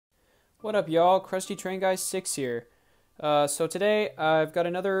What up, y'all? Krusty Train Guy 6 here. So today I've got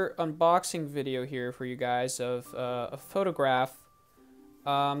another unboxing video here for you guys of a photograph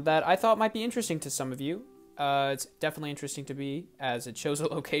that I thought might be interesting to some of you. It's definitely interesting to me as it shows a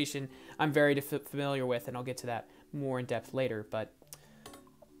location I'm very familiar with, and I'll get to that more in depth later. But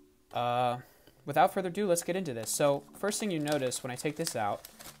without further ado, let's get into this. So first thing you notice when I take this out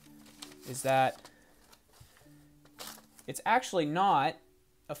is that it's actually not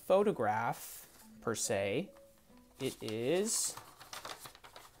a photograph per se. It is,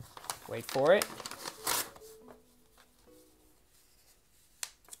 wait for it,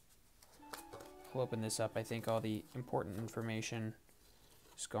 we'll open this up. I think all the important information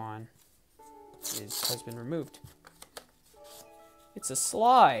is gone, has been removed. It's a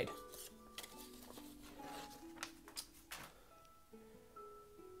slide.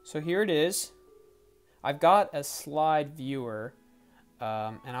 So here it is. I've got a slide viewer,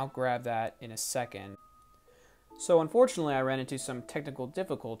 and I'll grab that in a second. So unfortunately I ran into some technical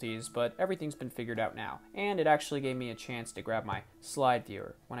difficulties, but everything's been figured out now. And it actually gave me a chance to grab my slide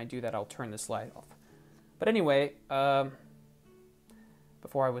viewer. When I do that, I'll turn the slide off. But anyway,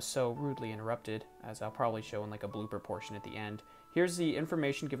 before I was so rudely interrupted, as I'll probably show in like a blooper portion at the end, here's the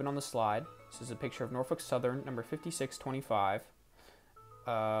information given on the slide. This is a picture of Norfolk Southern, number 5625.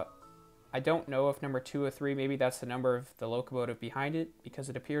 I don't know if number 2 or 3, maybe that's the number of the locomotive behind it, because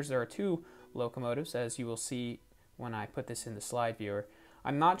it appears there are 2 locomotives, as you will see when I put this in the slide viewer.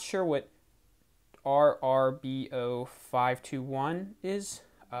 I'm not sure what RRBO 521 is.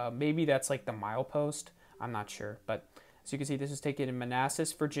 Maybe that's like the milepost. I'm not sure. But as you can see, this is taken in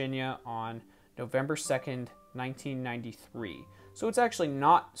Manassas, Virginia on November 2nd, 1993. So it's actually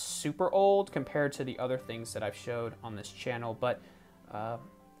not super old compared to the other things that I've showed on this channel, but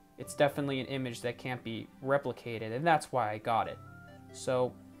it's definitely an image that can't be replicated, and that's why I got it.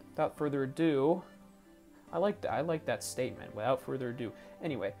 So without further ado, I like that statement, without further ado.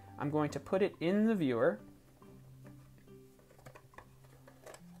 Anyway, I'm going to put it in the viewer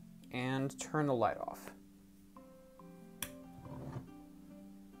and turn the light off.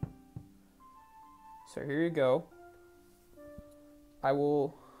 So here you go. I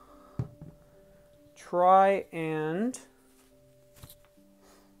will try and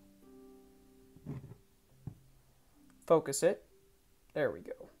focus it. There we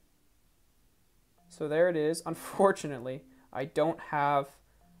go. So there it is. Unfortunately, I don't have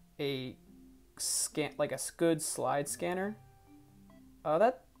a good slide scanner.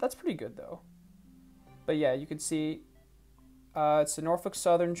 That's pretty good though. But yeah, you can see it's a Norfolk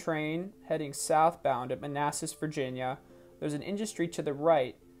Southern train heading southbound at Manassas, Virginia. There's an industry to the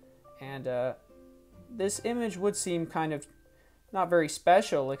right, and this image would seem kind of not very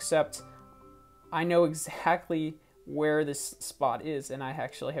special, except I know exactly where this spot is, and I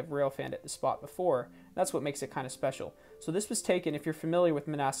actually have railfanned at this spot before. That's what makes it kind of special. So this was taken, if you're familiar with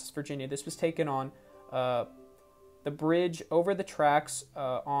Manassas, Virginia, this was taken on the bridge over the tracks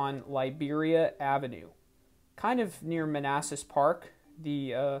on Liberia Avenue, kind of near Manassas Park.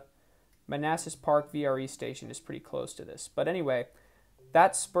 The Manassas Park VRE station is pretty close to this. But anyway,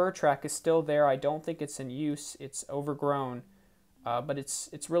 that spur track is still there. I don't think it's in use. It's overgrown, but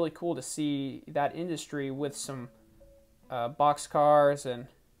it's really cool to see that industry with some box cars, and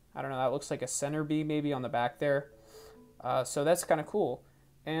I don't know, that looks like a center beam maybe on the back there. So that's kind of cool.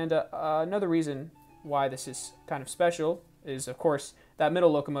 And another reason why this is kind of special is, of course, that middle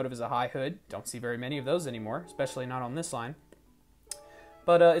locomotive is a high hood. Don't see very many of those anymore, especially not on this line.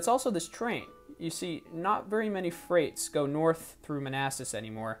 But it's also this train. You see, not very many freights go north through Manassas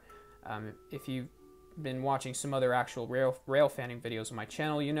anymore. If you've been watching some other actual rail fanning videos on my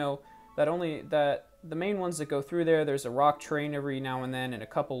channel, you know that the main ones that go through there's a rock train every now and then and a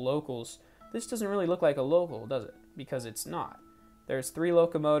couple locals. This doesn't really look like a local, does it? Because it's not. There's 3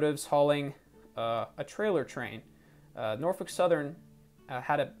 locomotives hauling a trailer train. Norfolk Southern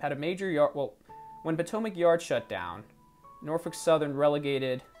had a major yard. Well, when Potomac Yard shut down, Norfolk Southern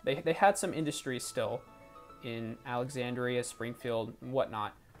relegated. They had some industries still in Alexandria, Springfield, and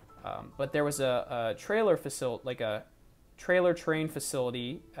whatnot, but there was a trailer facility, like a trailer train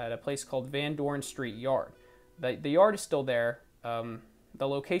facility at a place called Dorn Street Yard. The yard is still there. The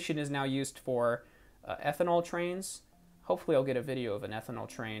location is now used for ethanol trains. Hopefully I'll get a video of an ethanol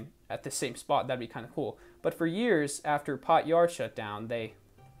train at the same spot. That'd be kind of cool. But for years after Pot Yard shut down, they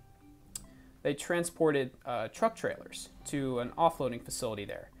transported truck trailers to an offloading facility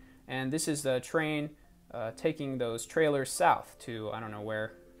there. And this is the train taking those trailers south to, I don't know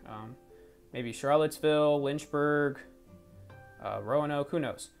where, maybe Charlottesville, Lynchburg, Roanoke, who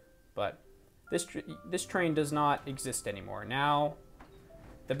knows. But this train does not exist anymore. Now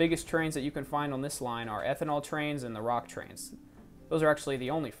The biggest trains that you can find on this line are ethanol trains and the rock trains. Those are actually the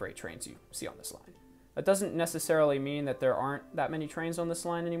only freight trains you see on this line. That doesn't necessarily mean that there aren't that many trains on this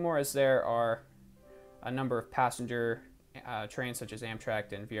line anymore, as there are a number of passenger trains such as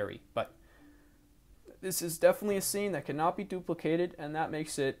Amtrak and VRE. But this is definitely a scene that cannot be duplicated, and that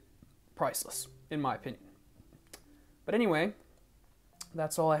makes it priceless, in my opinion. But anyway,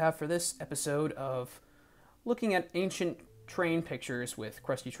 that's all I have for this episode of looking at ancient train pictures with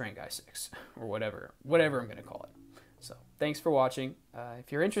Crusty Train Guy 6, or whatever I'm going to call it. So, thanks for watching.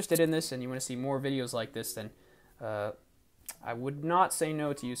 If you're interested in this and you want to see more videos like this, then I would not say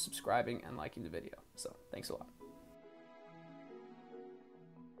no to you subscribing and liking the video. So, thanks a lot.